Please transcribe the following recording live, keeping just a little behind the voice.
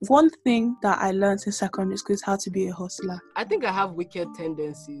One thing that I learned in secondary school is how to be a hustler. I think I have wicked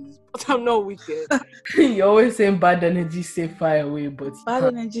tendencies, but I'm not wicked. You're always saying bad energy stay far away, but Bad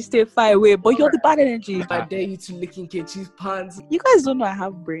energy stay far away, but you're the bad energy. I dare you to lick in Kechi's pants. You guys don't know I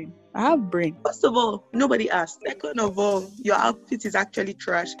have brain. I have brain. First of all, nobody asked. Second of all, your outfit is actually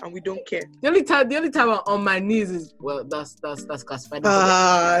trash and we don't care. The only time I'm on my knees is, well, that's classified.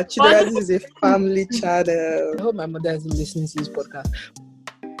 Chidera, this is a family channel. I hope my mother isn't listening to this podcast.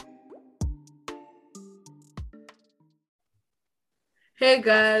 Hey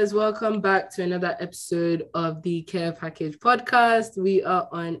guys, welcome back to another episode of the Care Package podcast. We are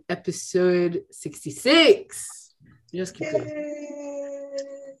on episode 66. Just keep going.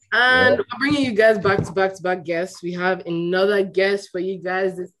 And we're bringing you guys back to back guests. We have another guest for you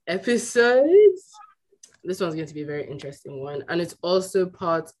guys this episode. This one's going to be a very interesting one. And it's also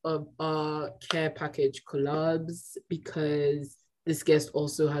part of our Care Package collabs because this guest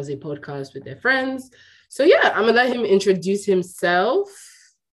also has a podcast with their friends. So yeah, I'm going to let him introduce himself.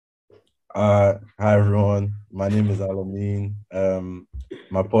 Hi everyone. My name is Al-Ameen.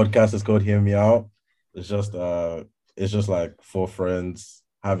 My podcast is called Hear Me Out. It's just like four friends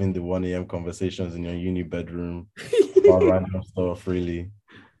having the 1 a.m. conversations in your uni bedroom about random stuff, really.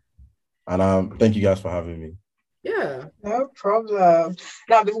 And thank you guys for having me. Yeah. No problem.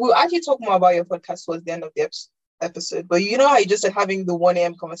 Now, we'll actually talk more about your podcast towards the end of the episode. But you know how you just said having the 1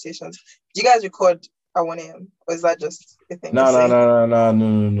 a.m. conversations? Do you guys record at 1 a.m.? Or is that just a thing? No.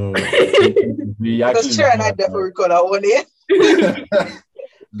 Because Cher and I definitely record at 1 a.m.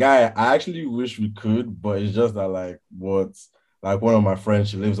 Guy, I actually wish we could, but it's just that one of my friends,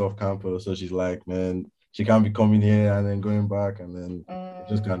 she lives off campus, so she's like, man, she can't be coming here and then going back, and then it's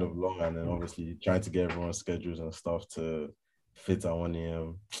just kind of long, and then obviously trying to get everyone's schedules and stuff to fit at 1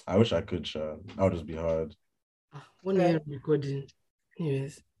 a.m. I wish I could, Sha. That would just be hard. 1 a.m. recording.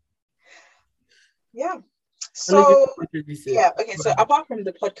 Anyways. Yeah. So, yeah, okay, so apart from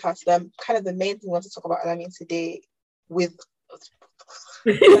the podcast, kind of the main thing we want to talk about, Al-Ameen, today with...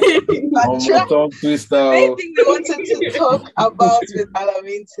 The main thing we wanted to talk about with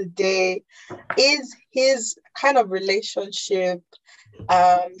Al-Ameen today is his kind of relationship,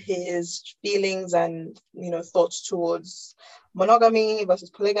 his feelings and, thoughts towards monogamy versus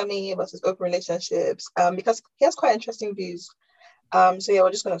polygamy versus open relationships, because he has quite interesting views. So yeah,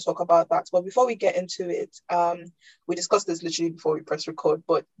 we're just going to talk about that. But before we get into it, we discussed this literally before we press record,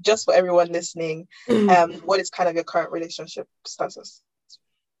 but just for everyone listening, what is kind of your current relationship status?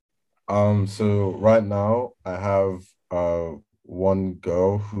 So right now I have one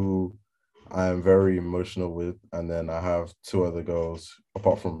girl who I am very emotional with, and then I have two other girls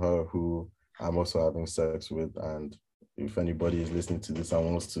apart from her who I'm also having sex with. And if anybody is listening to this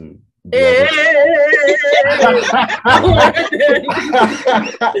and wants to hey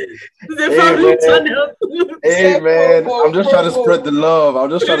man, I'm just trying to spread the love.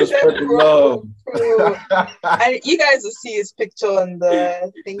 And you guys will see his picture on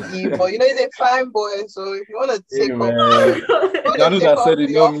the thingy, but he's a fine boy, so if you want to take off, I know that said it,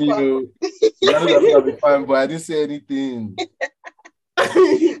 not me though. I know that I'll be fine, but I didn't say anything.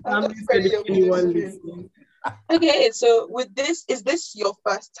 Okay, so with this, is this your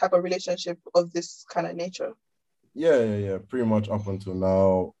first type of relationship of this kind of nature? Yeah. Pretty much up until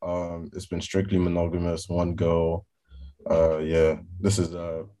now, it's been strictly monogamous, one girl. This is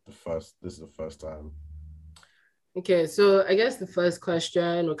the first time. Okay, so I guess the first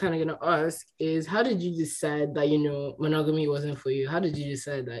question we're kind of gonna ask is, how did you decide that monogamy wasn't for you? How did you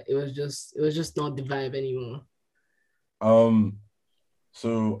decide that it was just not the vibe anymore?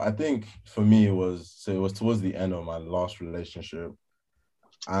 So I think for me it was towards the end of my last relationship,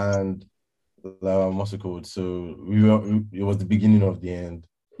 and what's it called? So it was the beginning of the end.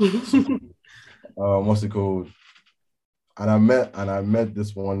 So, what's it called? And I met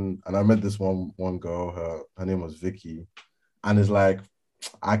this one girl. Her name was Vicky, and it's like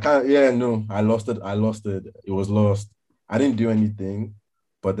I lost it. It was lost. I didn't do anything,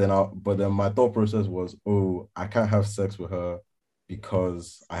 but then my thought process was, I can't have sex with her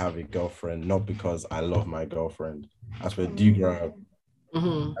because I have a girlfriend, not because I love my girlfriend. That's where do you grab?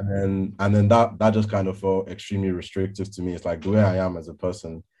 And then that just kind of felt extremely restrictive to me. It's like the way I am as a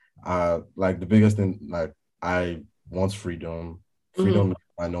person. Like the biggest thing, like I want freedom. Freedom is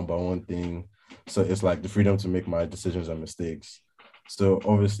my number one thing. So it's like the freedom to make my decisions and mistakes. So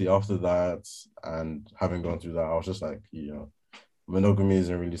obviously after that and having gone through that, I was just like, monogamy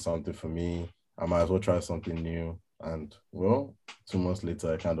isn't really something for me. I might as well try something new. And 2 months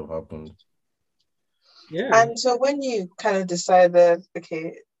later, it kind of happened. Yeah. And so when you kind of decided,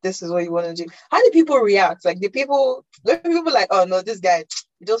 okay, this is what you want to do. How do people react? Like, the people like, oh no, this guy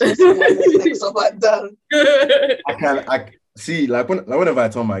just wants to have sex up and down. I see, like whenever I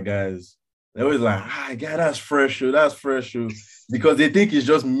tell my guys, they're always like, guy, that's fresh, show. Because they think it's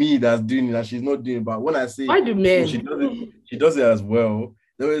just me that's doing it and she's not doing it. But when I say Why do men? she does it as well,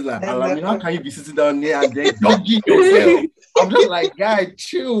 they're always like, Al-Ameen, how can you be sitting down there and then doggy yourself? I'm just like, guy,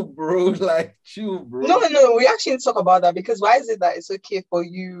 chill, bro. Like, chill, bro. No, we actually talk about that, because why is it that it's okay for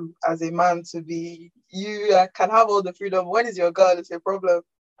you as a man to be, you can have all the freedom? When is your girl? It's a problem.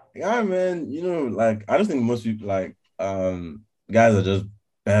 Yeah, man, like, I just think most people, like, guys are just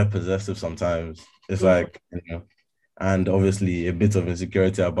bad possessive sometimes. It's like, and obviously a bit of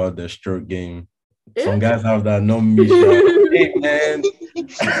insecurity about their stroke game. Some guys have that, no me. Hey, man.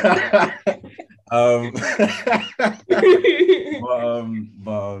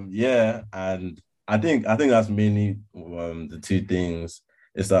 Yeah, and I think that's mainly the two things.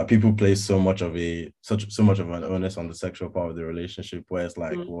 Is that people place so much of an onus on the sexual part of the relationship, where it's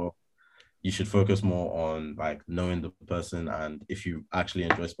like, well, you should focus more on like knowing the person and if you actually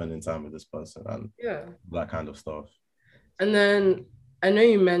enjoy spending time with this person and that kind of stuff. And then I know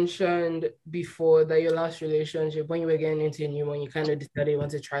you mentioned before that your last relationship, when you were getting into a new one, you kind of decided you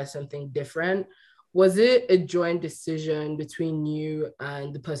want to try something different. Was it a joint decision between you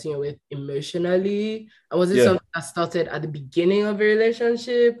and the person you're with emotionally? And was it something that started at the beginning of a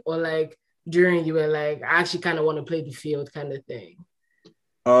relationship, or like during you were like, I actually kind of want to play the field kind of thing?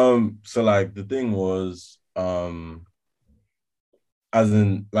 So like the thing was, as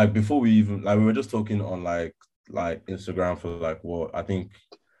in like before we even like we were just talking on like Instagram for like what I think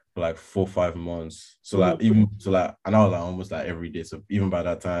for like 4 or 5 months. So like and I was like almost like every day. So even by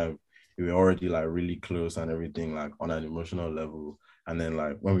that time, we were already like really close and everything, like on an emotional level. And then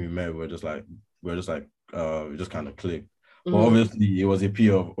like when we met, we just kind of clicked. But obviously it was a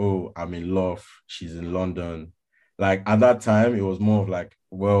peer of, oh, I'm in love, she's in London. Like at that time, it was more of like,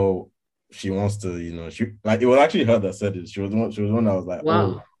 well, she wants to, she like it was actually her that said it. She was one that was like,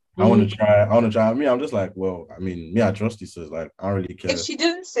 wow. Oh, I want to try. I mean, I'm just like, well, I mean, me, I trust you, so it's like I don't really care. If she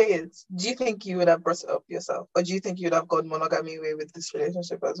didn't say it, do you think you would have brought it up yourself, or do you think you'd have gone monogamy way with this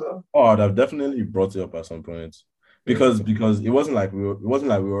relationship as well? Oh, I'd have definitely brought it up at some point, because it wasn't like we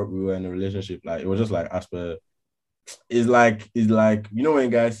were in a relationship. Like it was just like as per, it's like when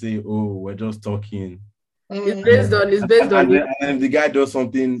guys say, oh, we're just talking. It's based on and the guy does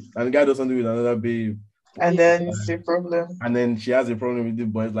something with another babe. And then it's a problem. And then she has a problem with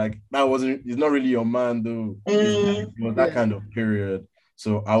it, but it's like it's not really your man though. It was that kind of period.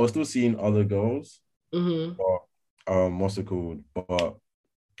 So I was still seeing other girls. But what's it called? But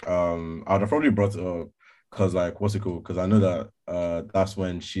I'd have probably brought it up because like what's it called? Because I know that that's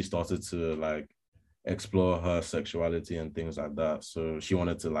when she started to like explore her sexuality and things like that. So she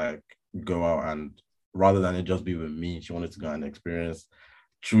wanted to like go out, and rather than it just be with me, she wanted to go and experience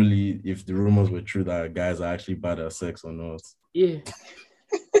truly if the rumors were true that guys are actually bad at sex or not. Yeah.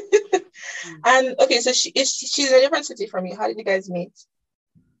 And okay, so she's in a different city from you. How did you guys meet?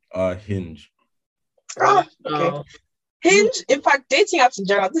 Hinge. Okay. Hinge, in fact, dating apps in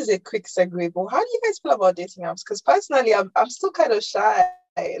general, this is a quick segue, but how do you guys feel about dating apps? Because personally, I'm still kind of shy.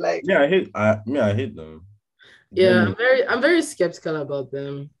 Like, I hate them. Yeah, I'm very skeptical about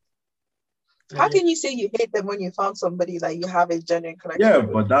them. How can you say you hate them when you found somebody that you have a genuine connection with? Yeah,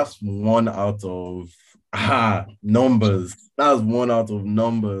 but that's one out of numbers. That's one out of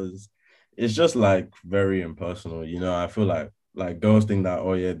numbers. It's just like very impersonal, I feel like girls think that,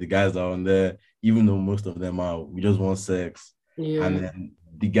 oh yeah, the guys are on there, even though most of them are, we just want sex. Yeah. And then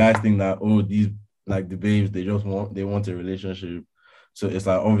the guys think that, oh, these like the babes, they want a relationship. So it's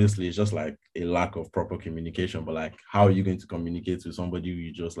like, obviously, it's just like a lack of proper communication. But like, how are you going to communicate with somebody who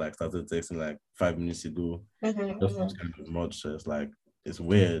you just like started texting like 5 minutes ago? Just kind of much. So it's like, it's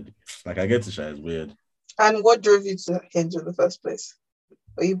weird. Like, I get to share, it's weird. And what drove you to Hinge in the first place?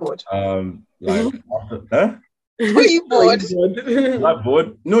 Were you bored? Like, huh? Were you bored? Am I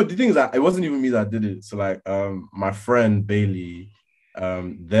bored? No, the thing is that it wasn't even me that did it. So like, my friend Bailey,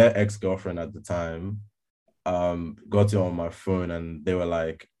 their ex-girlfriend at the time, got it on my phone, and they were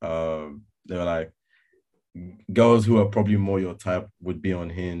like girls who are probably more your type would be on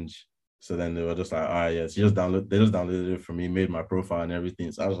Hinge. So then they were just like, yes, they just downloaded it for me, made my profile and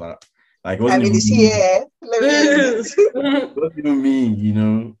everything. So I was like it wasn't even me. Yeah. It wasn't even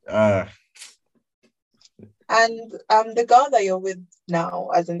me, And the girl that you're with now,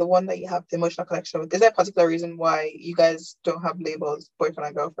 as in the one that you have the emotional connection with, is there a particular reason why you guys don't have labels, boyfriend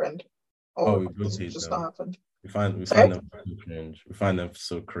and girlfriend? Or we both hate just them. not happened? We find them so cringe. We find them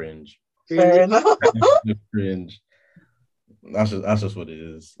so cringe. Fair enough. So cringe. that's just what it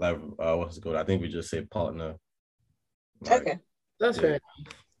is. Like, what's it called? I think we just say partner. Like, Okay. That's yeah.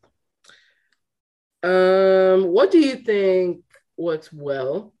 fair. What do you think works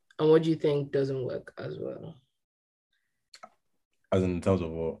well, and what do you think doesn't work as well? As in terms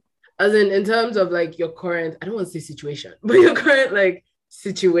of what? As in terms of like your current, I don't want to say situation, but your current like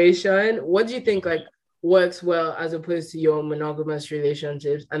situation, what do you think like works well as opposed to your monogamous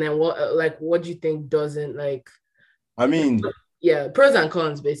relationships? And then what do you think doesn't like, I mean, yeah, pros and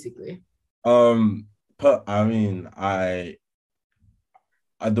cons basically. I mean,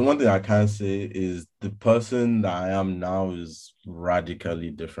 the one thing I can say is the person that I am now is radically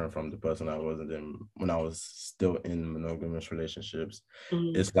different from the person I was in when I was still in monogamous relationships.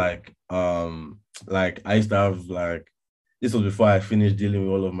 It's like I used to have like, this was before I finished dealing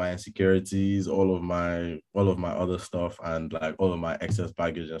with all of my insecurities, all of my other stuff, and like all of my excess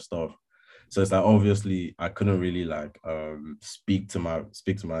baggage and stuff. So it's like, obviously I couldn't really like speak to my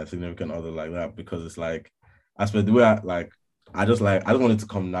significant other like that, because it's like, I suppose the way I just want it to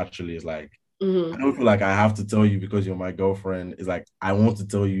come naturally. It's like, I don't feel like I have to tell you because you're my girlfriend. It's like, I want to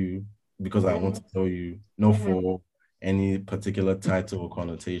tell you because I want to tell you, not for any particular title or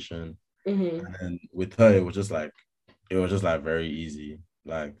connotation. And with her, it was just like very easy.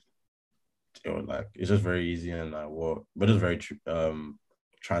 Like, it's just very easy, and like but it's very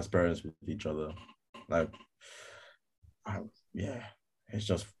transparent with each other. Like, yeah, it's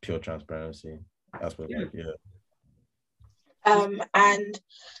just pure transparency. That's what And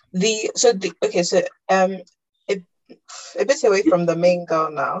a bit away from the main girl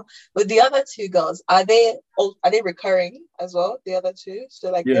now. With the other two girls, are they recurring as well? The other two,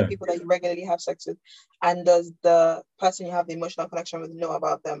 so like they're people that you regularly have sex with, and does the person you have the emotional connection with know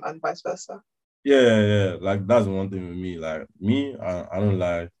about them, and vice versa? Yeah. Like, that's one thing with me. Like me, I don't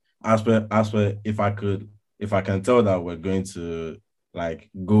like. As per, if I can tell that we're going to like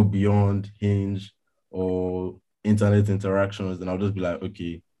go beyond Hinge or internet interactions, then I'll just be like,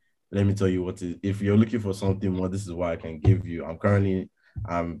 okay, let me tell you what is. If you're looking for something more, this is what I can give you.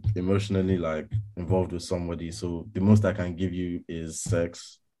 I'm emotionally like involved with somebody, so the most I can give you is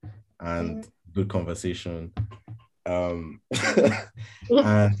sex and good conversation. And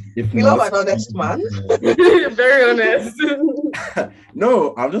if You not, love an honest man. Very honest.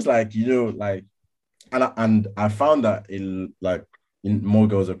 No, I'm just like, like, and I found that more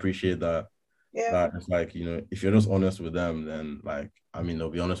girls appreciate that. Yeah. That it's like, if you're just honest with them, then like, I mean, they'll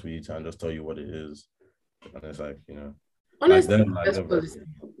be honest with you too and just tell you what it is. And it's like, Honestly, like that's policy.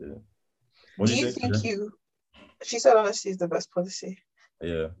 yeah. What Do you think she said honesty is the best policy?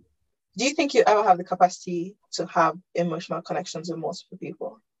 Yeah. Do you think you ever have the capacity to have emotional connections with multiple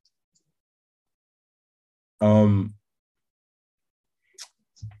people? Emotional.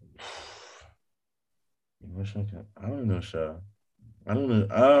 I don't know, Sha. I don't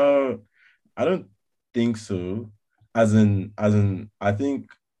know. I don't think so. As in, I think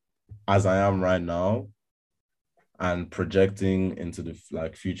as I am right now, and projecting into the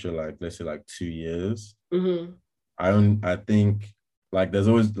like future, like let's say like 2 years, I think like there's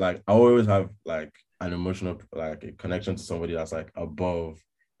always like I always have like an emotional like a connection to somebody that's like above,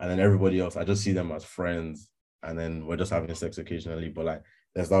 and then everybody else I just see them as friends, and then we're just having sex occasionally. But like,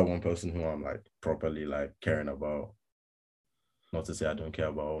 there's that one person who I'm like properly like caring about. Not to say I don't care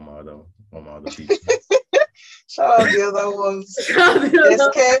about all my other people. Shout out the other ones.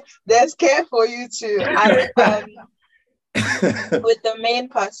 There's care for you too. And with the main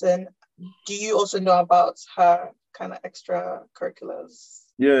person, do you also know about her kind of extracurriculars?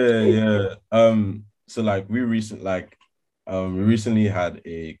 Yeah. So like we recently had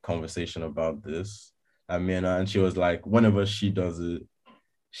a conversation about this. And she was like, whenever she does it,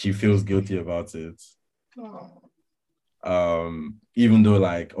 she feels guilty about it. Even though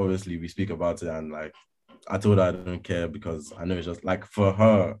like obviously we speak about it, and like I told her I don't care because I know it's just like, for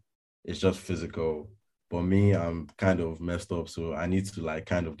her it's just physical, but me, I'm kind of messed up, so I need to like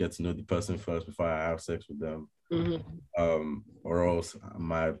kind of get to know the person first before I have sex with them. Or else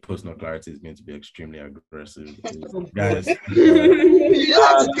my personal clarity is going to be extremely aggressive. Guys, you just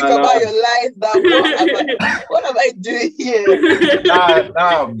have to think about your life. What am I doing here?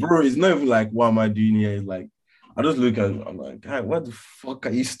 Nah, bro, it's not even like, what am I doing here? It's like, I just look at it, I'm like, guy, what the fuck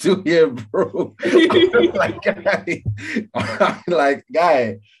are you still here, bro? Like, guy. Like,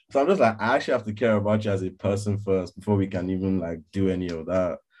 guy. So I'm just like, I actually have to care about you as a person first before we can even like do any of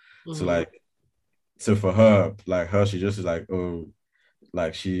that. So for her, she just is like, oh,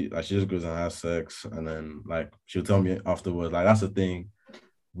 like she just goes and has sex, and then like she'll tell me afterwards. Like, that's the thing.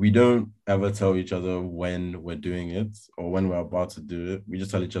 We don't ever tell each other when we're doing it or when we're about to do it. We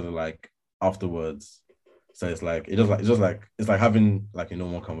just tell each other like afterwards. So it's like having like a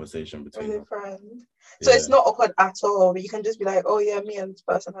normal conversation between With a them. friend. So it's not awkward at all. But you can just be like, oh yeah, me and this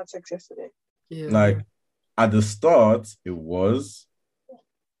person had sex yesterday. Yeah. Like at the start, it was.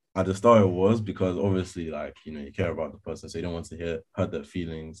 At the start, it was because obviously, like, you know, you care about the person, so you don't want to hurt their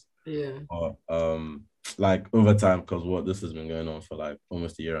feelings. Yeah. Or like over time, because this has been going on for like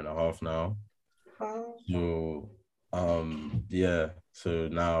almost a year and a half now. So yeah. So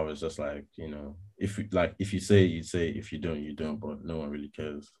now it's just like, you know, if you say, you say, if you don't, you don't, but no one really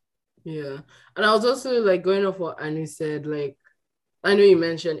cares. Yeah. And I was also like going off what Anu said, like I know you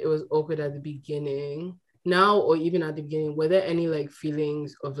mentioned it was awkward at the beginning. Now, or even at the beginning, were there any like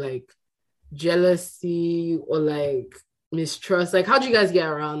feelings of like jealousy or like mistrust? Like, how do you guys get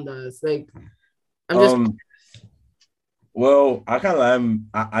around us? Like, I'm just well, I kind of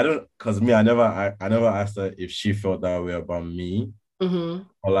I don't, because me, I never asked her if she felt that way about me. Mm-hmm.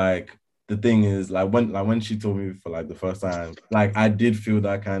 Or like the thing is, when she told me for like the first time, like I did feel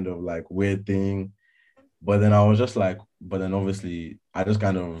that kind of like weird thing. But then I was just like, but then obviously I just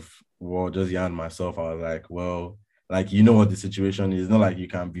kind of just yawned myself. I was like, well, like, you know what the situation is. It's not like you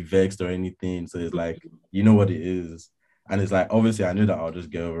can be vexed or anything. So it's like, you know what it is. And it's like, obviously I knew that I'll just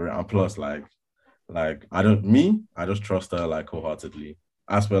get over it. And plus, like I just trust her like wholeheartedly.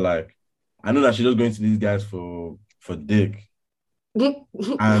 As for like, I know that she's just going to these guys for dick.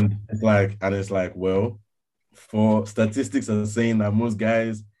 And it's like, well, for statistics are saying that most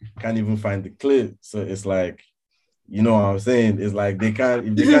guys can't even find the clip. So it's like, you know what I'm saying? It's like if they can't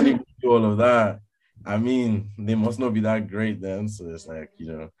even do all of that, I mean, they must not be that great then. So it's like, you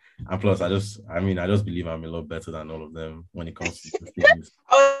know, and plus I just believe I'm a lot better than all of them when it comes to things.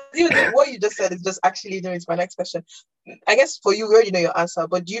 What you just said is just actually leading into my next question. I guess for you, we already know your answer,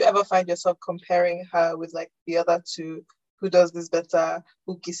 but do you ever find yourself comparing her with like the other two? Who does this better?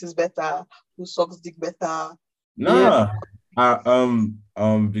 Who kisses better? Who sucks dick better? Nah,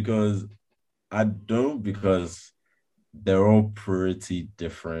 because I don't, because they're all pretty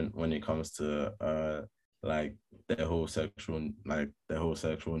different when it comes to like their whole sexual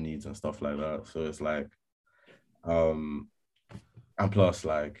needs and stuff like that. So it's like and plus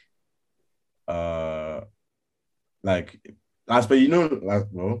like as per, you know, like,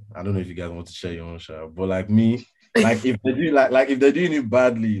 well, I don't know if you guys want to share your own share, but like me, like if they do like if they're doing it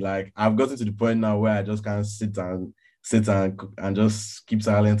badly, like I've gotten to the point now where I just can't sit and just keep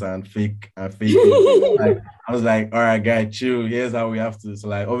silent and fake it. Like I was like, all right, guy, chill. Here's how we have to. So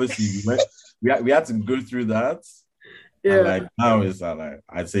like obviously we had to go through that. Yeah. And like now it's like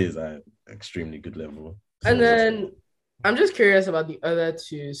I'd say it's at extremely good level. So, and then I'm just curious about the other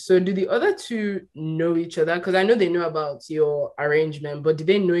two. So do the other two know each other? Because I know they know about your arrangement, but do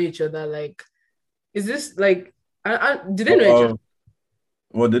they know each other? Like, is this like, do they know each other?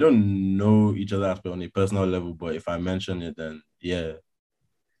 Well, they don't know each other on a personal level, but if I mention it, then yeah.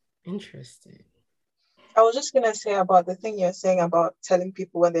 Interesting. I was just gonna say about the thing you're saying about telling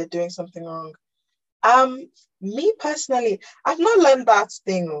people when they're doing something wrong. Me personally, I've not learned that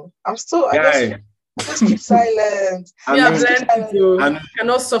thing. I just keep silent. I've learned to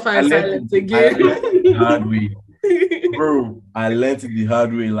cannot suffer in silence again. I learned it the hard way. Bro, I learned it the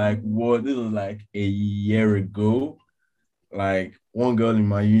hard way. Like, what? This was like a year ago. Like, one girl in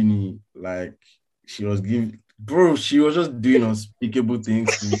my uni, like, she was just doing unspeakable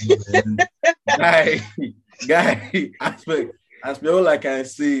things to me. And guy, aspect, all I can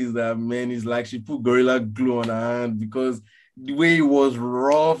say is that, man, it's like she put Gorilla Glue on her hand, because the way it was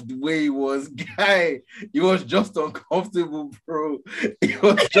rough, the way it was, guy, it was just uncomfortable, bro. It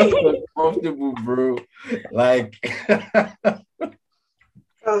was just uncomfortable, bro. Like,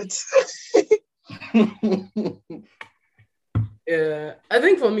 God. Yeah, I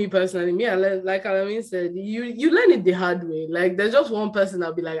think for me personally, I learned, like Al-Ameen said, you learn it the hard way. Like, there's just one person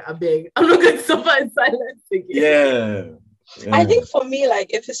that'll be like, I beg, I'm not going to suffer in silence again. Yeah. I think for me,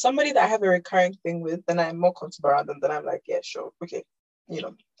 like, if it's somebody that I have a recurring thing with, then I'm more comfortable around them. Then I'm like, yeah, sure, okay, you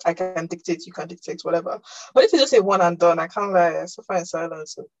know, I can dictate, you can dictate, whatever. But if it's just a one and done, I can't lie, suffer in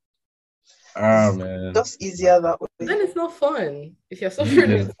silence. So man, just easier that way. Then it's not fun if you're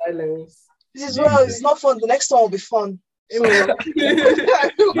suffering in silence. This is it's not fun. The next one will be fun. So,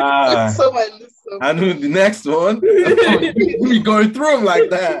 I know the next one. We going through them like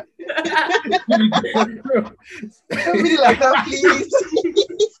that. Don't be like that, please.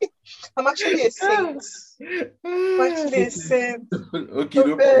 I'm actually a saint. Okay,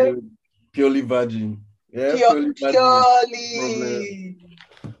 no problem. Purely virgin. Yeah, purely.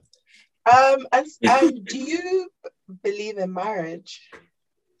 And do you believe in marriage?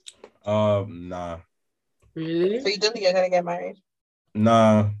 Nah. Really? So you don't think you're gonna get married?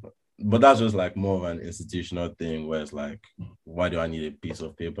 Nah, but that's just like more of an institutional thing where it's like, why do I need a piece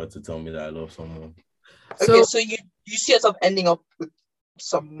of paper to tell me that I love someone? Okay, so you see yourself ending up with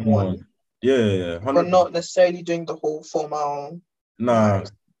someone, Yeah, but 100%. not necessarily doing the whole formal Nah,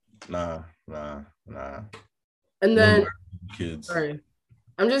 marriage. nah. And No then, kids. sorry,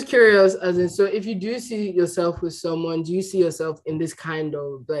 I'm just curious, as in, so if you do see yourself with someone, do you see yourself in this kind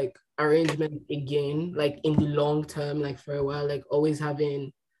of like arrangement again, like in the long term, like for a while, like always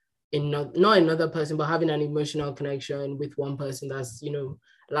having not another person, but having an emotional connection with one person that's,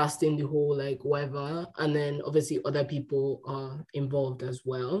 lasting the whole like whatever, and then obviously other people are involved as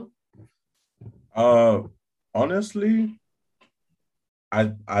well? Honestly,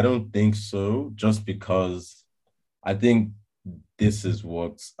 I don't think so, just because I think this is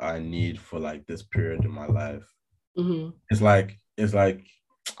what I need for like this period in my life. Mm-hmm. It's like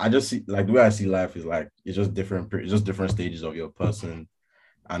I just see, like, the way I see life is like it's just different stages of your person,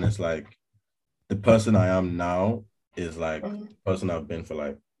 and it's like the person I am now is like the person I've been for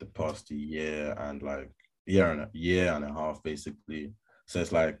like the past year and like year and a half basically. So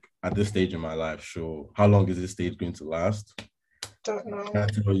it's like at this stage in my life, sure. How long is this stage going to last? Don't know.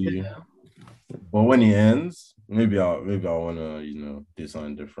 Can't tell you. But when it ends, maybe I wanna, do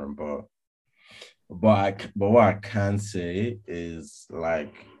something different. But what I can say is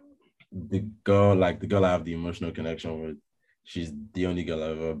like the girl I have the emotional connection with, she's the only girl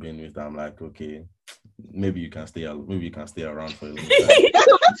I've ever been with. I'm like, okay, maybe you can stay around for a long time.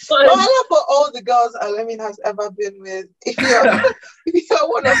 Well, for all the girls Al-Ameen has ever been with, if you're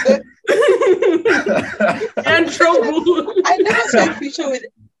one of them, You're in trouble. I never saw a picture with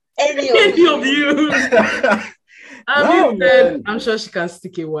any of you. I'm sure she can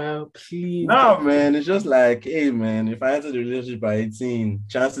stick a while, please. No, man, it's just like, hey, man, if I enter the relationship by 18,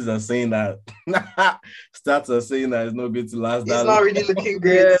 chances are saying that stats are saying that it's not going to last that long. It's not really looking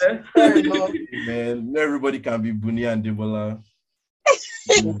great. Yeah. Man, not everybody can be Bunny and Debola.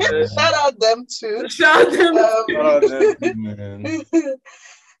 Shout out them too. Shout out them too, man.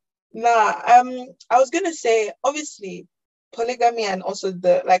 I was gonna say, obviously, polygamy and also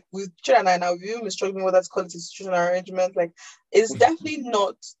the, like, with Chira and I now, we've been struggling with, that's called institutional arrangement. Like, it's definitely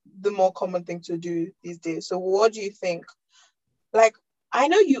not the more common thing to do these days. So what do you think? Like, I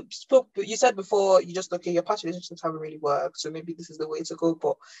know you said before, you just, okay, your past relationships haven't really worked, so maybe this is the way to go.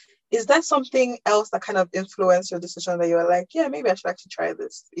 But is there something else that kind of influenced your decision that you were like, yeah, maybe I should actually try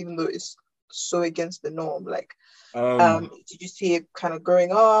this, even though it's so against the norm? Like, did you see it kind of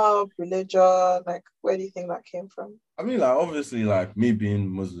growing up, religion? Like, where do you think that came from? I mean, like, obviously, like, me being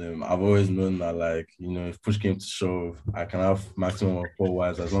Muslim, I've always known that, like, if push came to shove, I can have maximum of 4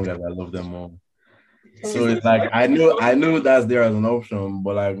 wives as long as I love them all. So it's like I knew that's there as an option,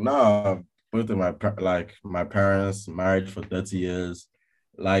 but like now, both of my parents married for 30 years.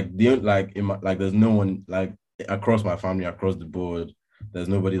 Like there's no one, like, across my family, across the board, there's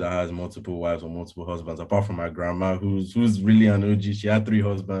nobody that has multiple wives or multiple husbands, apart from my grandma, who's really an OG. She had 3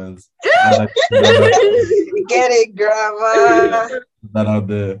 husbands. Get it, grandma. That out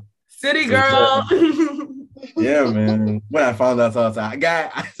there. City girl. Yeah, man. When I found that out, I was like, guy,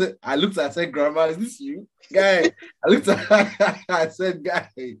 I said, grandma, is this you? Guy, I said, guy.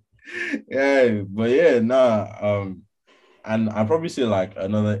 Yeah, but yeah, nah. And I'll probably say like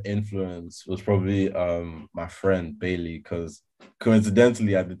another influence was probably my friend Bailey, because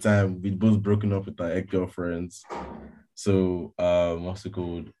coincidentally at the time we'd both broken up with our ex-girlfriends. So what's it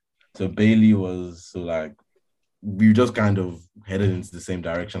called? So Bailey was, so like we just kind of headed into the same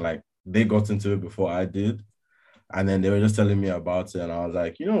direction. Like they got into it before I did. And then they were just telling me about it, and I was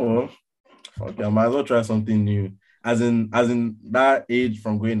like, you know what? Fuck it, I might as well try something new. As in that age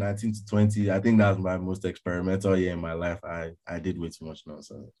from going 19 to 20, I think that's my most experimental year in my life. I did way too much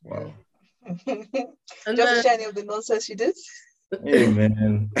nonsense. Wow. Just share any of the nonsense you did? Hey,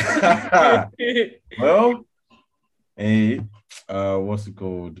 man. Well, hey, what's it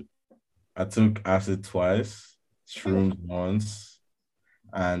called? I took acid twice, shrooms once,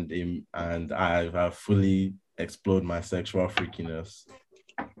 and I have fully explored my sexual freakiness.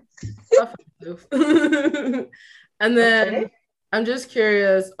 And then I'm just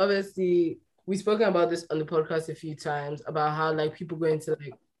curious, obviously we've spoken about this on the podcast a few times about how like people go into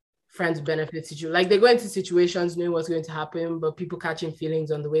like friends benefit situation, like they go into situations knowing what's going to happen, but people catching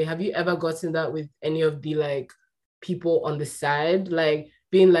feelings on the way. Have you ever gotten that with any of the like people on the side, like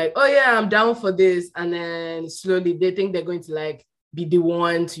being like, oh yeah, I'm down for this, and then slowly they think they're going to like be the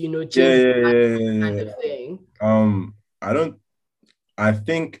one to, change kind of thing? I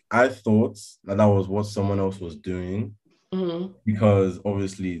think I thought that was what someone else was doing, because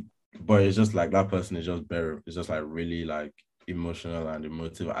obviously, but it's just like that person is just better. It's just like really like emotional and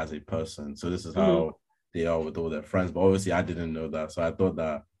emotive as a person. So this is Mhm. how they are with all their friends. But obviously, I didn't know that. So I thought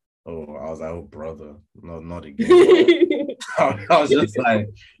that, I was like, oh, brother, no, not again. I was just like,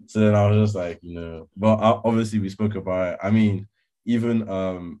 so then I was just like, but obviously we spoke about it. I mean, even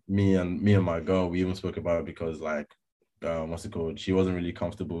me and my girl, we even spoke about it because like, what's it called? She wasn't really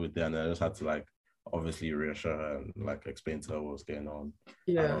comfortable with it, and I just had to like obviously reassure her and like explain to her what's going on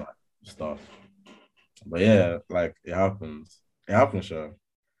and all Yeah. that stuff. But yeah, like it happens. It happens, sure.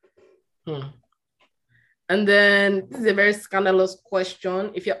 Hmm. And then this is a very scandalous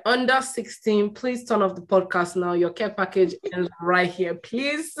question. If you're under 16, please turn off the podcast now. Your care package ends right here.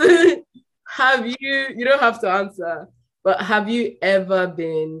 Please. You don't have to answer, but have you ever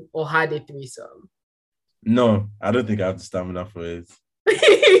been or had a threesome? No, I don't think I have the stamina for it.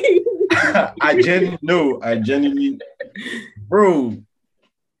 I genuinely, bro,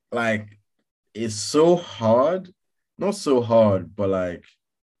 like it's so hard. Not so hard, but like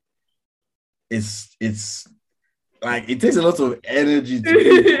it's like it takes a lot of energy to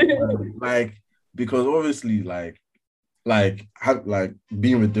do, like because obviously like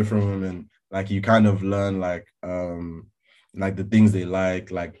being with different women, like you kind of learn like the things they like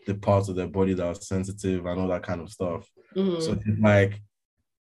the parts of their body that are sensitive and all that kind of stuff. Mhm. So it's like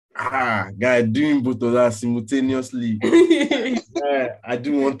guy doing both of that simultaneously. I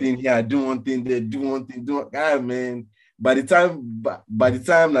do one thing here, I do one thing there, do one thing, man. By the time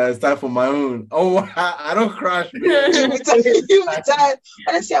that it's time for my own, I don't crash, man. You be tired.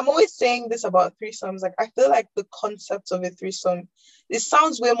 Honestly, I'm always saying this about threesomes. Like, I feel like the concept of a threesome, it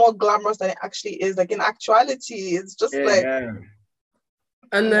sounds way more glamorous than it actually is. Like, in actuality, it's just Yeah.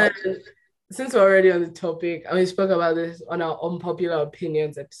 And then, since we're already on the topic, and we spoke about this on our unpopular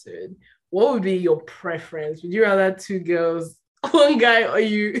opinions episode, what would be your preference? Would you rather two girls, one guy, or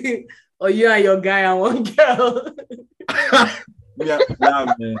you, or you and your guy and one girl? Yeah, nah,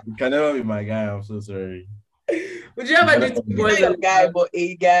 man. You can never be my guy. I'm so sorry. Would you ever do two not boys your and a guy, girl? but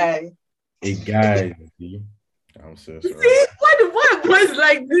a guy. A guy. See? I'm so sorry. See, why boys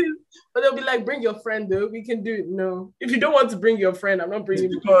like this? But they'll be like, bring your friend though. We can do it. No, if you don't want to bring your friend, I'm not It's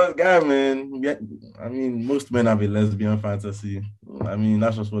bringing. because, guy, man. Yeah, I mean, most men have a lesbian fantasy. I mean,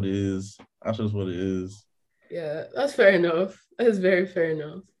 that's just what it is. That's just what it is. Yeah, that's fair enough. That's very fair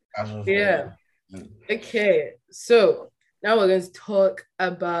enough. That's just Yeah. what it is. Okay, so now we're going to talk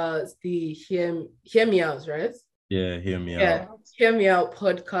about the Hear Me Out, right? Yeah, hear me Yeah, out. Hear Me Out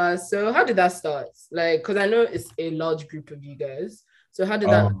podcast. So how did that start? Like, because I know it's a large group of you guys. So how did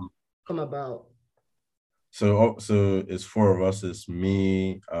that come about? So it's four of us. It's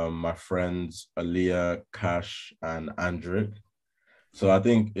me, my friends Aaliyah, Cash, and Andrick. So I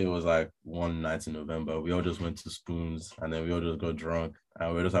think it was like one night in November. We all just went to Spoons, and then we all just got drunk, and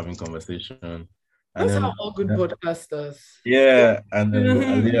we were just having conversation. And That's then how all good podcasters. yeah, and then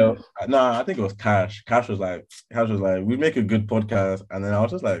Aaliyah, no, I think it was Cash. Cash was like, we make a good podcast, and then I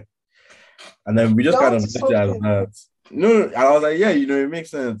was just like, and then we just Y'all kind of left it as talking. that. No, I was like, yeah, it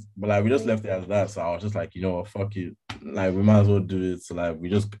makes sense. But like we just left it as that. So I was just like, what, fuck it. Like we might as well do it. So like we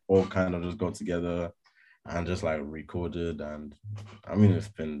just all kind of just got together and just like recorded. And I mean it's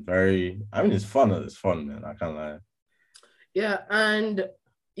fun. It's fun, man. I can't lie. Yeah, and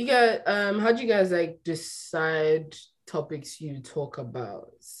you guys, how do you guys like decide topics you talk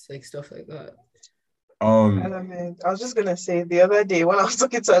about, like stuff like that? Al-Ameen. I was just gonna say the other day when I was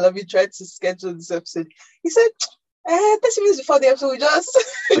talking to Al-Ameen, tried to schedule this episode. He said, 30 minutes before the episode, we just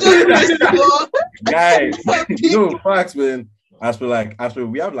guys, no facts, man. As per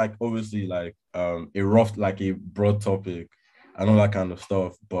we have like obviously like a rough, like a broad topic and all that kind of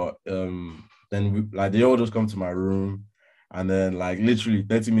stuff. But then we like they all just come to my room, and then like literally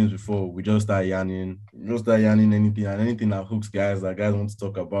 30 minutes before we just start yanning anything that hooks guys that guys want to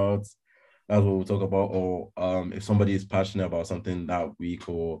talk about. That's what we'll talk about. Or if somebody is passionate about something that week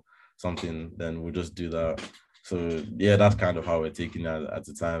or something, then we'll just do that. So yeah, that's kind of how we're taking it at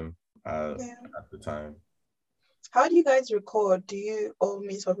the time. At the time. How do you guys record? Do you all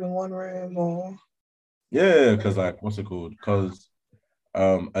meet up in one room or? Yeah, because like what's it called? Because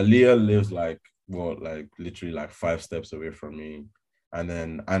Aaliyah lives like literally like 5 steps away from me, and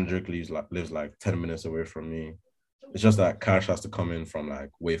then Andrick lives like 10 minutes away from me. It's just that Cash has to come in from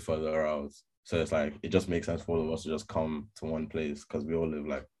like way further out. So it's like it just makes sense for all of us to just come to one place because we all live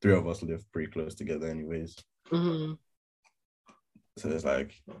like 3 of us live pretty close together anyways. Mm-hmm. So it's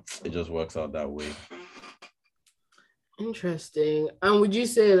like it just works out that way. Interesting. And would you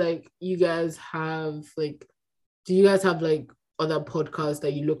say like you guys have like, do you guys have like other podcasts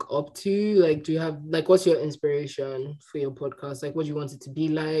that you look up to? Like, do you have like, what's your inspiration for your podcast? Like, what do you want it to be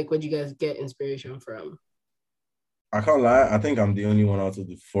like? Where do you guys get inspiration from? I can't lie. I think I'm the only one out of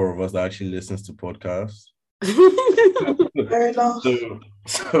the four of us that actually listens to podcasts. Fair enough.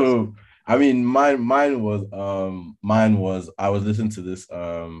 So I mean, mine was I was listening to this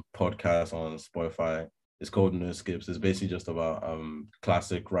podcast on Spotify. It's called No Skips. It's basically just about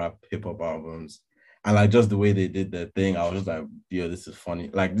classic rap hip hop albums. And like just the way they did their thing, I was just like, yo, this is funny.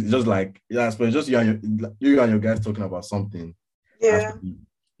 Like just like yeah, I suppose just you and your guys talking about something. Yeah.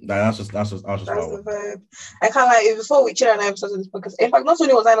 That's just That's the vibe. I can't lie. Before we cheated and I started this podcast, in fact, not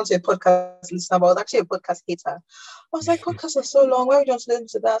only was I not a podcast listener, but I was actually a podcast hater. I was like, podcasts are so long. Why would you want to listen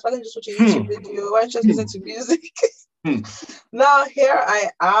to that? Why don't you just watch a YouTube video? Why don't you just listen to music? Now here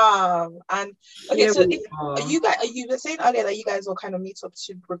I am. And okay, so you were saying earlier that you guys will kind of meet up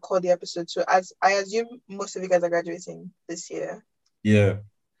to record the episode. So as I assume most of you guys are graduating this year. Yeah.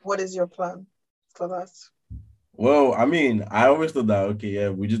 What is your plan for that? Well, I mean, I always thought that, okay, yeah,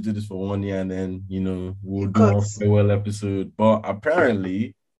 we just do this for 1 year and then, we'll do a farewell episode. But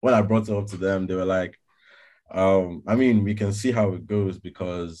apparently, when I brought it up to them, they were like, I mean, we can see how it goes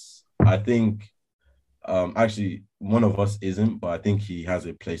because I think, actually, one of us isn't, but I think he has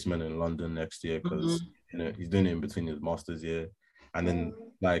a placement in London next year because, he's doing it in between his master's year. And then,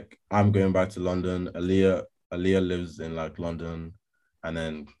 like, I'm going back to London. Aaliyah lives in, like, London. And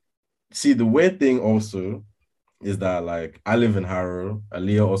then, see, the weird thing also is that like I live in Harrow,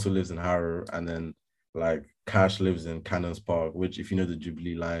 Aaliyah also lives in Harrow, and then like Cash lives in Cannons Park, which if you know the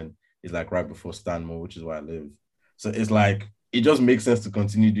Jubilee line is like right before Stanmore, which is where I live. So it's like it just makes sense to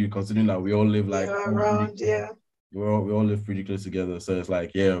continue considering that we all live like around, we all live pretty close together. So it's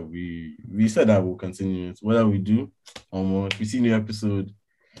like we said that we'll continue it. Whether we do if we see new episode,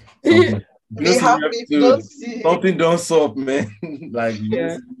 something don't stop, man. Like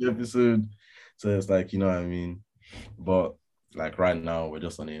new episode. So it's like, you know what I mean? But like right now, we're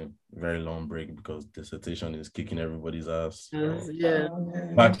just on a very long break because dissertation is kicking everybody's ass.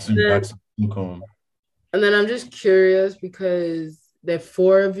 Back to income. And then I'm just curious because there are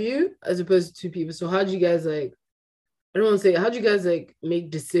 4 of you as opposed to 2 people. So how do you guys like? I don't want to say how do you guys like make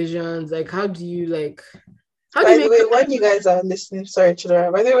decisions? Like how do you like? By the way, when you guys are listening, sorry,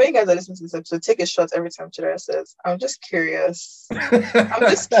 Chidera. By the way, when you guys are listening to this episode, take a shot every time Chidera says, I'm just curious. I'm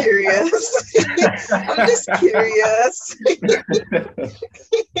just curious. I'm just curious.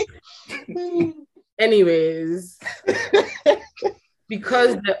 Anyways,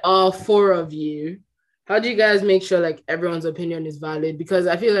 because there are 4 of you, how do you guys make sure like everyone's opinion is valid? Because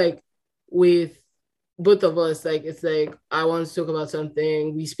I feel like with both of us, like it's like I want to talk about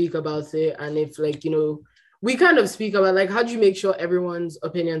something, we speak about it, and if like, we kind of speak about like how do you make sure everyone's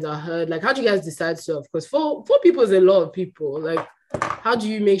opinions are heard? Like how do you guys decide stuff? Because 4 people is a lot of people. Like how do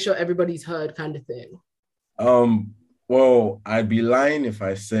you make sure everybody's heard kind of thing? Well, I'd be lying if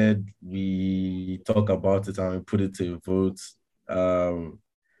I said we talk about it and we put it to a vote.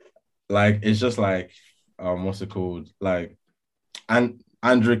 Like it's just like what's it called? Like and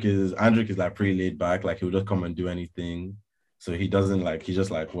Andrick is like pretty laid back, like he'll just come and do anything. So he doesn't like he's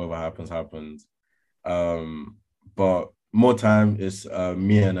just like whatever happens. But more time it's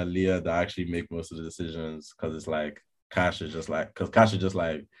me and Aaliyah that actually make most of the decisions because it's like Cash is just like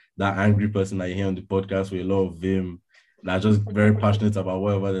that angry person that you hear on the podcast with a lot of vim that are just very passionate about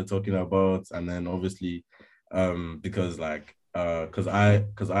whatever they're talking about. And then obviously because I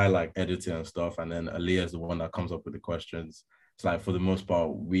like editing and stuff, and then Aaliyah is the one that comes up with the questions. It's like for the most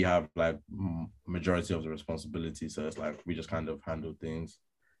part we have like majority of the responsibility, so it's like we just kind of handle things.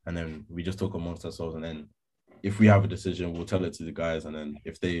 And then we just talk amongst ourselves. And then if we have a decision, we'll tell it to the guys. And then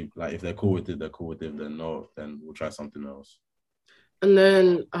if they're cool with it, they're cool with it. If they're not, then we'll try something else. And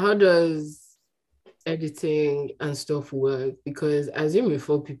then how does editing and stuff work? Because I assume with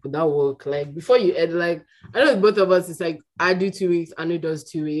 4 people that work. Like before you edit, like I know with both of us, it's like I do 2 weeks, Anu does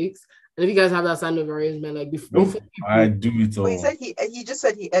 2 weeks. And if you guys have that kind of arrangement, like before people, I do it all. But he said he just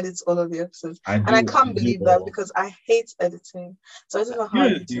said he edits all of the episodes. I can't believe that because I hate editing. So I don't know how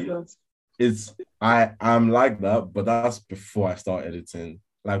you do that. I'm like that, but that's before I start editing.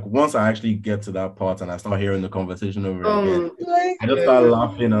 Like once I actually get to that part and I start hearing the conversation over again, I just start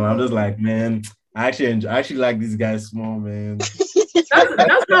laughing and I'm just like, man, I actually like these guys small, man.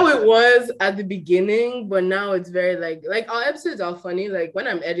 That's how it was at the beginning, but now it's very like our episodes are funny. Like when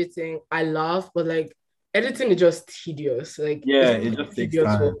I'm editing, I laugh, but like editing is just tedious. Like it just takes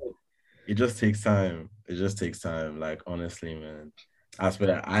time. It just takes time. Like honestly, man. I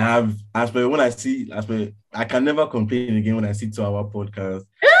can never complain again when I see 2-hour podcast.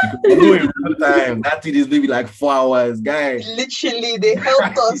 Time that thing is maybe like 4 hours, guys. Literally, they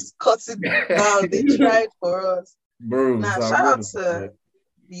helped us cut it down. They tried for us. Bro, shout out to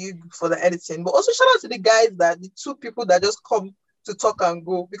you for the editing, but also shout out to the guys the two people that just come to talk and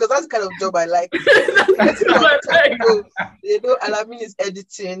go, because that's the kind of job I like. You know, Al-Ameen is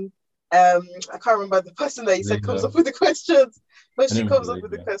editing. I can't remember the person that you said comes up with the questions, but she comes up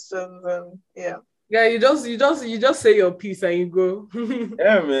with the questions, and yeah. Yeah, you just say your piece and you go.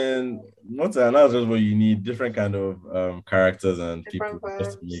 Yeah, man. That's just what you need. Different kind of characters and Different people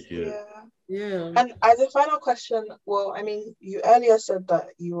just to vibes, make it. Yeah. And as a final question, well, I mean, you earlier said that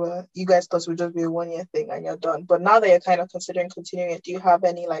you guys thought it would just be a 1 year thing and you're done. But now that you're kind of considering continuing it, do you have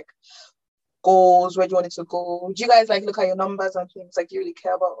any like goals? Where do you want it to go? Do you guys like look at your numbers and things? Like, do you really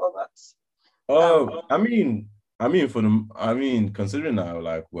care about all that? Considering now,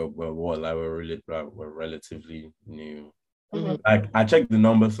 like we're relatively new. Mm-hmm. Like I check the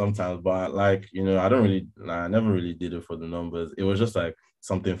numbers sometimes, but like I never really did it for the numbers. It was just like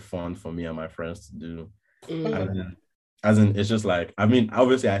something fun for me and my friends to do. Mm. As in, it's just like, I mean,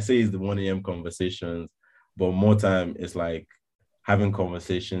 obviously I say it's the 1 a.m. conversations, but more time it's like having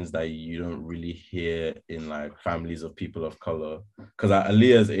conversations that you don't really hear in like families of people of color. Because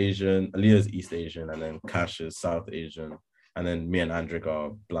Aaliyah's East Asian, and then Cash is South Asian, and then me and Andrick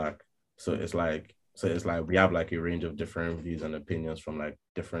are Black. So it's like we have like a range of different views and opinions from like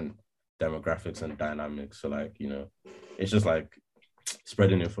different demographics and dynamics. So like, you know, it's just like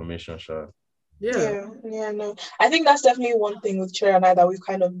spreading information, sure. Yeah, no. I think that's definitely one thing with Cherry and I that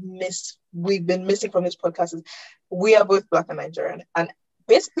we've been missing from this podcast is we are both Black and Nigerian. And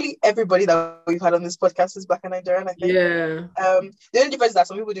basically everybody that we've had on this podcast is Black and Nigerian, I think. Yeah. The only difference is that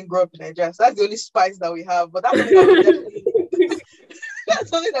some people didn't grow up in Nigeria. So that's the only spice that we have. But that's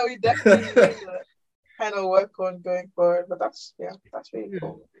something that we definitely need to kind of work on going forward. But that's really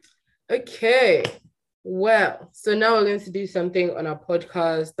cool. Okay. Well, so now we're going to do something on our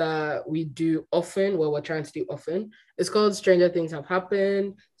podcast that we do often, we're trying to do often. It's called Stranger Things Have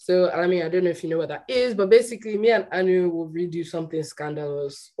Happened. So, I mean, I don't know if you know what that is, but basically me and Anu will redo something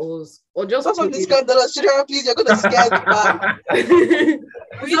scandalous or just not something scandalous. Chidera, please, you're going to scare the man.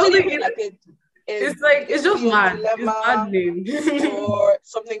 It's just mad. It's mad name. Or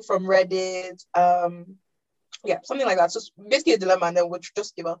something from Reddit. Yeah, something like that. So it's basically a dilemma, and then we'll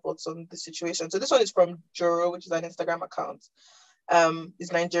just give our thoughts on the situation. So this one is from Joro, which is an Instagram account.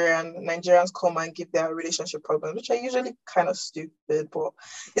 Is Nigerian. Nigerians come and give their relationship problems, which are usually kind of stupid, but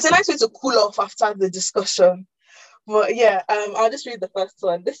it's a nice way to cool off after the discussion. But yeah, I'll just read the first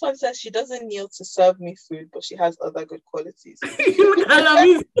one. This one says she doesn't kneel to serve me food, but she has other good qualities. Good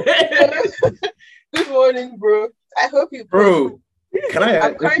morning, bro. I hope you. Bro, can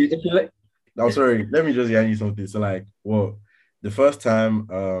I? I'm sorry. Let me just hear you something. So like, well, the first time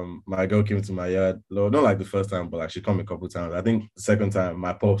my girl came to my yard, not like the first time, but like she come a couple times. I think the second time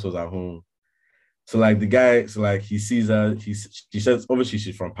my pops was at home. So like the guy, so like he sees her, she says obviously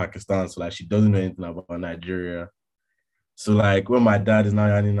she's from Pakistan, so like she doesn't know anything about Nigeria. So like when my dad is now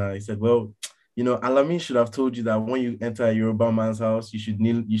yarning her, he said, well, you know, Al-Ameen should have told you that when you enter a Yoruba man's house, you should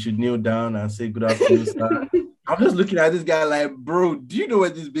kneel down and say good afternoon, sir. I'm just looking at this guy like, bro, do you know where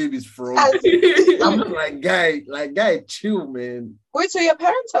this baby's from? I'm just like, guy, chill, man. Wait, so your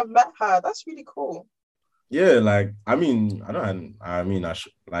parents have met her? That's really cool. Yeah, like, I mean,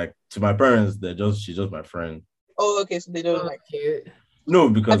 like, to my parents, she's just my friend. Oh, okay, so they don't like it. No,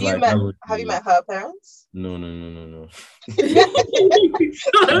 because have you met her parents? No. No,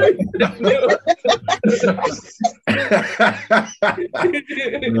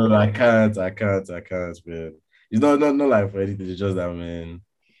 I can't, man. It's not like for anything. It's just that, man.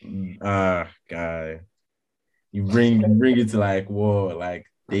 Guy, you bring it to like what, like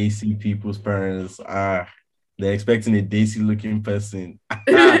Daisy people's parents. They're expecting a Daisy looking person.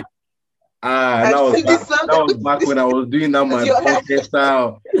 That was back when I was doing that my podcast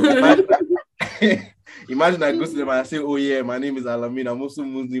style. Imagine I go to them and I say, "Oh yeah, my name is Al-Ameen. I'm also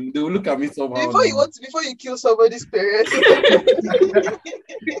Muslim." They will look at me somehow. Before you kill somebody's parents.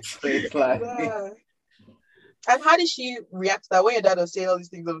 It's like. And how did she react to that when your dad was saying all these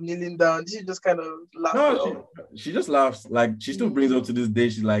things of kneeling down? Did she just kind of laugh? No, she just laughs. Like she still brings up to this day.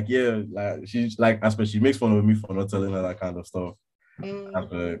 She's like, yeah, like she's like, she makes fun of me for not telling her that kind of stuff.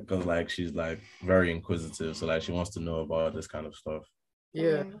 Because like she's like very inquisitive, so like she wants to know about this kind of stuff.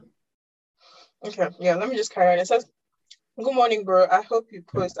 Yeah. Okay. Yeah. Let me just carry on. It says, "Good morning, bro. I hope you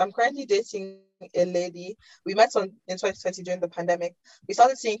post. I'm currently dating a lady. We met in 2020 during the pandemic. We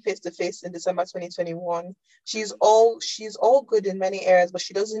started seeing face to face in December 2021. She's all good in many areas, but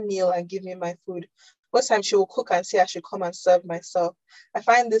she doesn't kneel and give me my food. Most times she will cook and say I should come and serve myself. I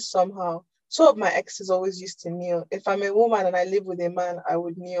find this somehow. Two of my exes always used to kneel. If I'm a woman and I live with a man, I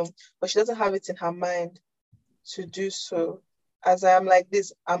would kneel, but she doesn't have it in her mind to do so. as I am like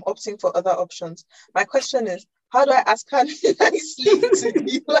this, I'm opting for other options. My question is, how do I ask her nicely to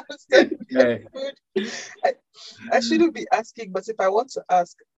be last time food? I shouldn't be asking, but if I want to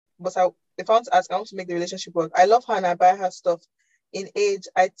ask, if I want to ask, I want to make the relationship work. I love her and I buy her stuff. In age,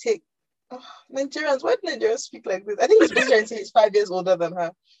 I take Nigerians. Why do Nigerians speak like this? I think it's easier to say he's 5 years older than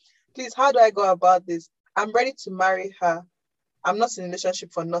her. Please, how do I go about this? I'm ready to marry her. I'm not in a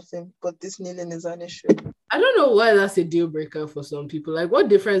relationship for nothing, but this kneeling is an issue. I don't know why that's a deal breaker for some people. Like, what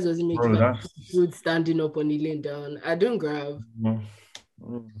difference does it make Bro, if that's... food standing up or kneeling down? I don't grab.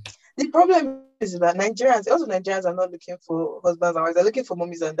 The problem is that Nigerians are not looking for husbands and wives. They're looking for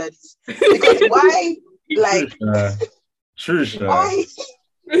mommies and daddies. Because why? Like, True. Why?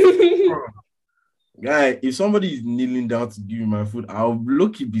 Guy, if somebody is kneeling down to give me my food, I'll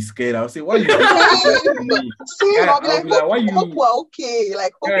look be scared. I'll say, why you doing me? I'll be like, why you hope we're okay?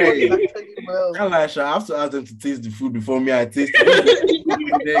 Like, hope we're actually well. I have to ask them to taste the food before me I taste it.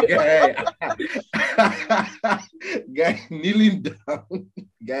 Guy kneeling down.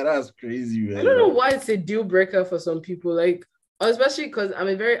 Guy, that's crazy, man. I don't know why it's a deal breaker for some people. Like, especially because I'm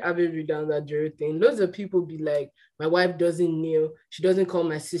a very avid reader on that jury thing. Loads of people be like, my wife doesn't kneel. She doesn't call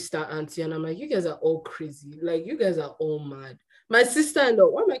my sister auntie. And I'm like, you guys are all crazy. Like, you guys are all mad. My sister-in-law,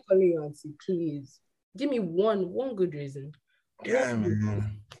 why am I calling you auntie? Please. Give me one good reason. Yeah,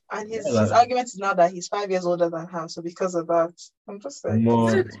 man. And his argument is now that he's 5 years older than her. So because of that, I'm just like...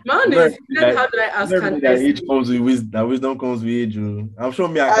 Man, how do I ask her? That wisdom comes with age. I'm sure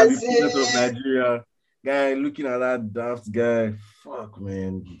me, I can be president of Nigeria. Guy, looking at that daft guy, fuck,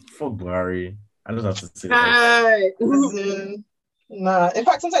 man. Fuck Buhari. I just have to say that. Nah. In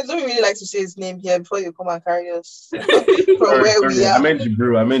fact, sometimes I don't really like to say his name here before you come and carry us from where we are. I meant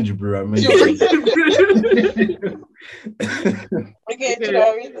Jibru. Okay, should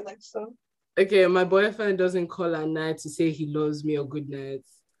I read the next one? Okay, my boyfriend doesn't call at night to say he loves me or good night.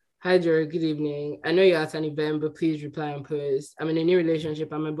 Hi, Jory, good evening. I know you're at an event, but please reply and post. I'm in a new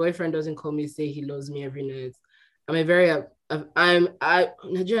relationship and my boyfriend doesn't call me to say he loves me every night. Nigerians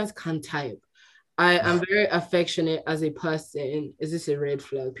can't type. I am very affectionate as a person. Is this a red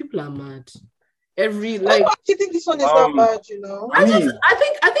flag? People are mad. I think this one is not bad, you know. I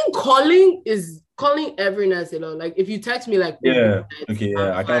think calling every night a lot. Like if you text me like I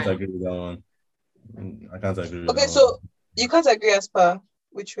can't agree with that one. Okay, so you can't agree as per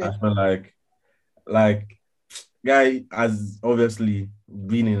which way? I feel like guy, as obviously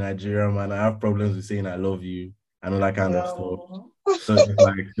being in Nigeria, man, I have problems with saying I love you and all that kind of stuff. So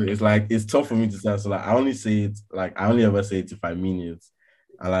it's tough for me to say. So like I only ever say it if I mean it.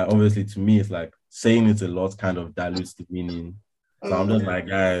 And like obviously to me it's like saying it a lot kind of dilutes the meaning. So I'm just like,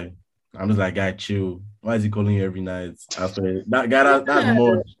 guy, chill. Why is he calling you every night? After that guy, that's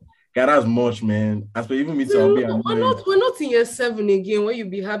much. God, that's much, man. As for even me to we're not in year 7 again when you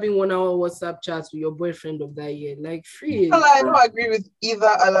be having 1 hour WhatsApp chats with your boyfriend of that year. Like free. Well, I don't agree with either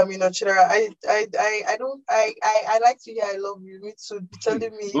Al-Ameen or Chidera. I like to hear I love you. Me too.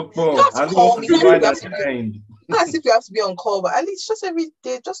 Telling me you have to call me. Not as if you have to be on call, but at least just every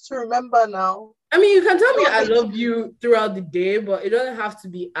day, just to remember now. I mean, you can tell me I love you throughout the day, but it doesn't have to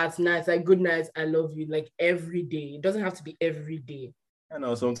be at night. Like good night, I love you, like every day. It doesn't have to be every day. I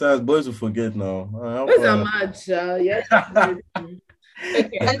know sometimes boys will forget now. Boys are mad, yeah.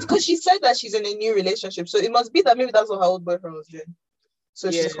 Okay. And because she said that she's in a new relationship, so it must be that maybe that's what her old boyfriend was doing. So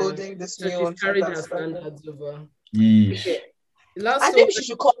she's holding this new one. She's carried her standards over. Okay. And maybe she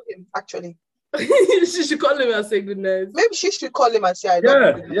should call him, actually. She should call him and say good night. Maybe she should call him and say I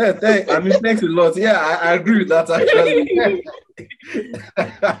love you. Yeah, thanks a lot. Yeah, I agree with that actually.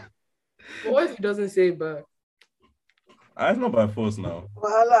 But what if he doesn't say it back? It's not by force now.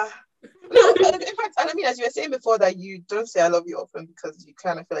 Voila. No, in fact, I mean, as you were saying before, that you don't say I love you often because you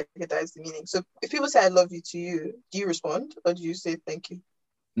kind of feel like it dies the meaning. So if people say I love you to you, do you respond or do you say thank you?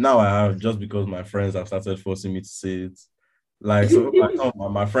 Now I have, just because my friends have started forcing me to say it. Like, so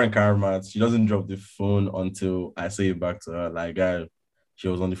my friend Karma, she doesn't drop the phone until I say it back to her. Like, she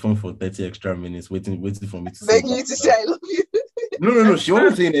was on the phone for 30 extra minutes waiting for me to say begging you to say I love you. No. She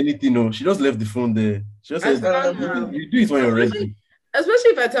wasn't saying anything. No, she just left the phone there. She just said, "You do it when you're ready." Especially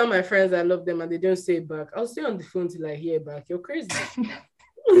if I tell my friends I love them and they don't say it back, I'll stay on the phone till I hear back. You're crazy. I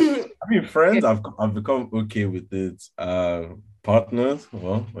mean, friends, I've become okay with it. Partners,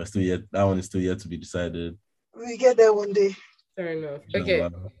 well, that one is still yet to be decided. We get there one day. Fair enough. Okay,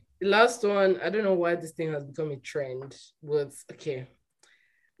 the last one. I don't know why this thing has become a trend. But okay.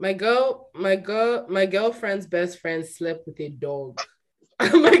 My girlfriend's best friend slept with a dog.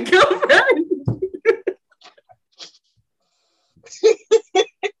 My girlfriend.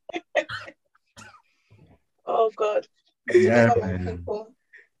 Oh God. Yeah, Common man. people.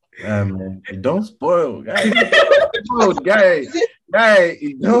 Man. You don't spoil, guy. You don't spoil, guy. Guy,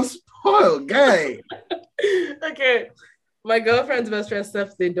 you don't spoil, guy. Okay. My girlfriend's best friend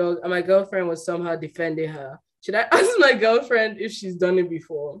slept with a dog, and my girlfriend was somehow defending her. Should I ask my girlfriend if she's done it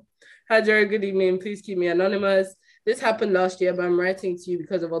before? Hi, Jerry. Good evening. Please keep me anonymous. This happened last year, but I'm writing to you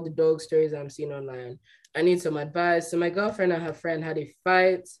because of all the dog stories I'm seeing online. I need some advice. So my girlfriend and her friend had a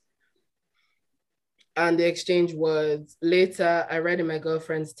fight, and the exchange was later. I read in my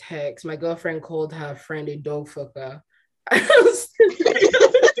girlfriend's text. My girlfriend called her friend a dog fucker.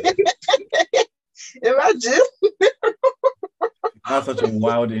 Imagine. That's such a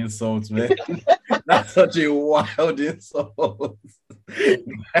wild insult, man. That's such a wild insult. Oh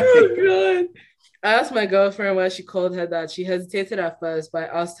God. I asked my girlfriend why she called her that. She hesitated at first, but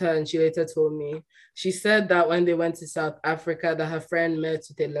I asked her and she later told me. She said that when they went to South Africa, that her friend met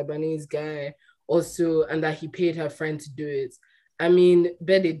with a Lebanese guy also, and that he paid her friend to do it. I mean,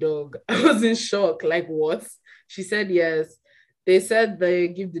 bet a dog. I was in shock. Like, what? She said yes. They said they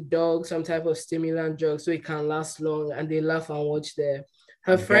give the dog some type of stimulant drug so it can last long, and they laugh and watch there.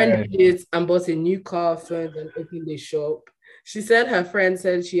 Her friend did it and bought a new car, phone, and opened a shop. She said her friend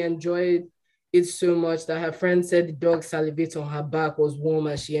said she enjoyed it so much that her friend said the dog salivate on her back was warm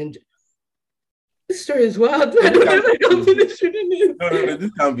and she enjoyed. This story is wild. I don't know if I can finish reading it. No,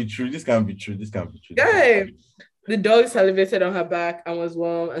 this can't be true. This can't be true. This can't be true. Guy, the dog salivated on her back and was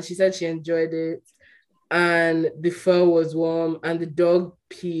warm, and she said she enjoyed it. And the fur was warm, and the dog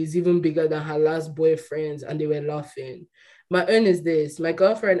pee is even bigger than her last boyfriend's, and they were laughing. My own is this: my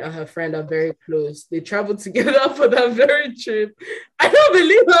girlfriend and her friend are very close. They traveled together for that very trip. I don't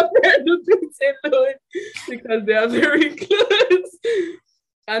believe her friend would do it alone because they are very close.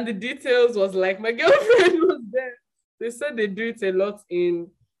 And the details was like my girlfriend was there. They said they do it a lot in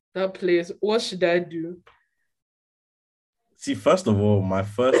that place. What should I do? See, first of all, my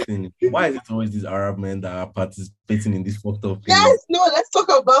first thing, why is it always these Arab men that are participating in this fucked up thing? Yes, no, let's talk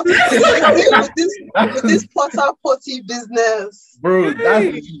about it. with this Potter potty business. Bro, that's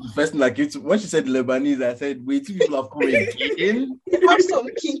the first thing. Like, when she said Lebanese, I said, wait, two people have come in. They have some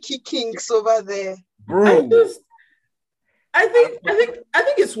kinky kinks over there. Bro. I think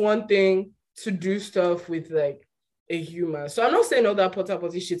it's one thing to do stuff with like a human. So I'm not saying all that Potter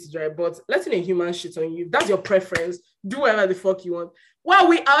potty shit is right, but letting a human shit on you, that's your preference. Do whatever the fuck you want. Why are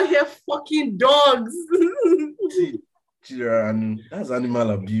we out here fucking dogs? That's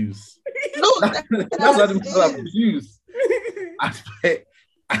animal abuse. No, that's animal abuse. I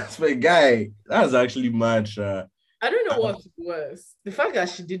swear, guy, that's actually mad, Sha. I don't know what's worse. The fact that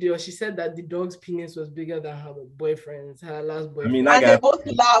she did it, or she said that the dog's penis was bigger than her boyfriend's, her last boyfriend. I mean, and they both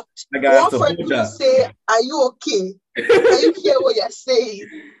laughed. One friend would say, "Are you okay? Can you hear what you're saying?"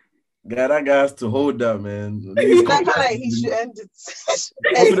 Yeah, that guy has to hold that, man. That guy, like, he should end it.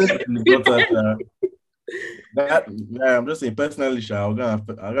 I'm just saying, personally, Sha, I'm gonna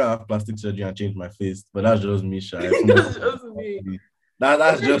have plastic surgery and change my face, but that's just me, Sha. That's just me.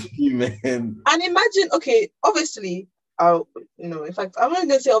 That's just me, man. And imagine, okay, obviously, in fact, I'm not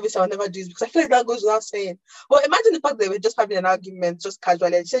gonna say obviously I'll never do this because I feel like that goes without saying. But imagine the fact that we're just having an argument, just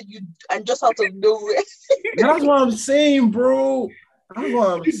casually, and said and just out of nowhere. That's what I'm saying, bro. That's what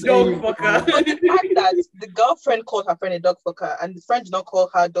I'm saying. Dog fucker. But the fact that the girlfriend called her friend a dog fucker and the friend did not call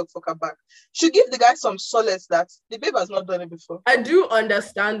her dog fucker back should give the guy some solace that the babe has not done it before. I do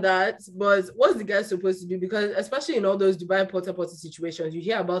understand that, but what's the guy supposed to do? Because especially in all those Dubai Potter potty situations, you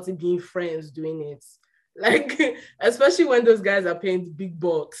hear about it being friends doing it. Like, especially when those guys are paying the big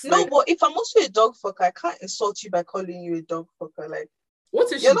bucks. No, like, but if I'm also a dog fucker, I can't insult you by calling you a dog fucker. Like, what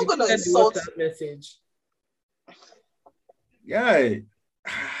if you're not gonna insult that message? Yeah,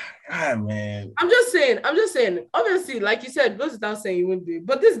 man. I'm just saying. Obviously, like you said, goes without saying you wouldn't do it.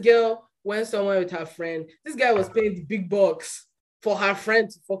 But this girl went somewhere with her friend. This guy was paying the big bucks for her friend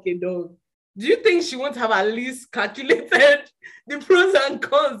to fuck a dog. Do you think she won't have at least calculated the pros and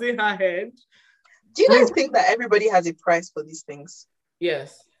cons in her head? Do you guys think that everybody has a price for these things?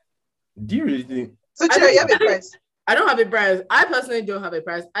 Yes. Do you really think? So, you have a price? I don't have a price. I personally don't have a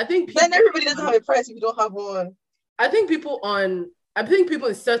price. I think then everybody doesn't have a price if you don't have one. I think people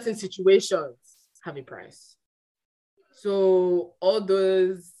in certain situations have a price. So all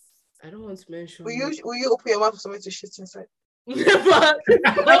those, I don't want to mention. Will you open your mouth for somebody to shit inside? Never.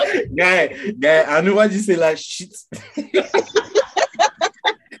 Guy, I know what you say, like shit.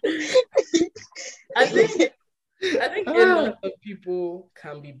 I think I think a lot of people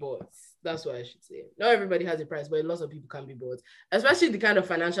can be bought. That's what I should say. Not everybody has a price, but a lot of people can be bought, especially the kind of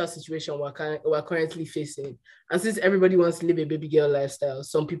financial situation we're currently facing. And since everybody wants to live a baby girl lifestyle,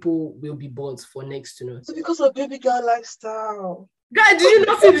 some people will be bought for next to nothing. So because of baby girl lifestyle. Guy, did you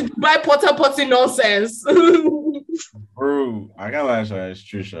not see the Dubai Potter potty nonsense? Bro, I can't lie, Sha, it's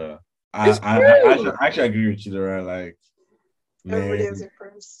true, Sha. It's I actually agree with you, right? Like, Everybody man, has a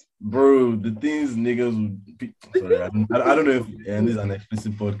price. bro, the things niggas would be, sorry, I don't know if this is an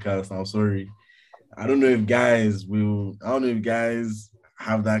explicit podcast. I'm sorry. I don't know if guys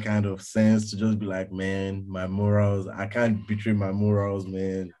have that kind of sense to just be like, man, my morals, I can't betray my morals,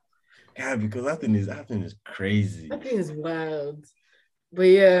 man. God, because that thing is crazy. That thing is wild. But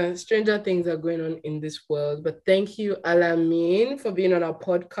yeah, stranger things are going on in this world. But thank you, Al-Ameen, for being on our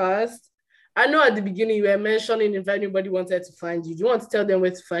podcast. I know at the beginning you were mentioning if anybody wanted to find you. Do you want to tell them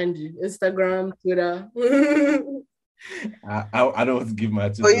where to find you? Instagram, Twitter? I don't want to give my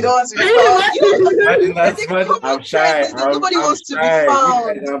Twitter. But you don't want to be found. I'm shy. Nobody wants to be shy.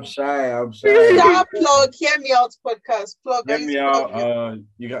 found. I'm shy. That plug, hear me out podcast. Plug. Hear me out.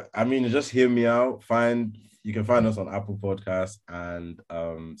 Just hear me out. You can find us on Apple Podcasts and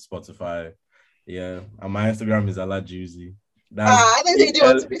Spotify. Yeah. And my Instagram is alajuzi. I think they do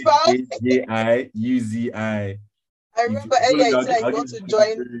want to be found. ALAJIUZI. I remember earlier he said you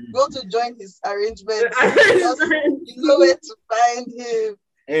want to join his arrangement. You know where to find him.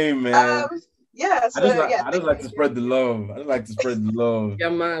 Hey man. Yeah, so I just like to spread the love.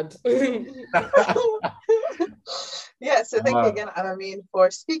 You're mad. Yeah, so thank you again, Al-Ameen, for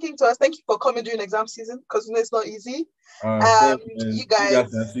speaking to us. Thank you for coming during exam season, because it's not easy. You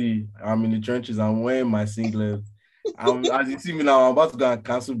guys can see I'm in the trenches. I'm wearing my singlet. As you see me now, I'm about to go and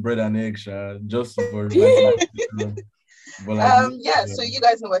cancel bread and eggs, just for so you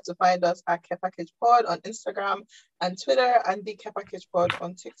guys know where to find us at Care Package Pod on Instagram and Twitter, and the Care Package Pod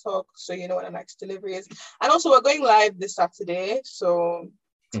on TikTok, so you know when the next delivery is. And also we're going live this Saturday, so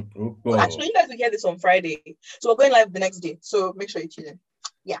actually you guys will hear this on Friday, so we're going live the next day, so make sure you tune in.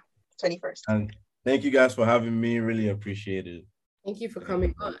 21st. And thank you guys for having me. Really appreciate it. Thank you for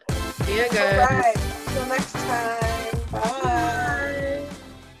coming on. Yeah, guys. All right. Till next time. Bye.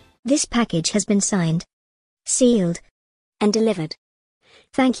 This package has been signed, sealed, and delivered.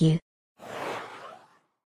 Thank you.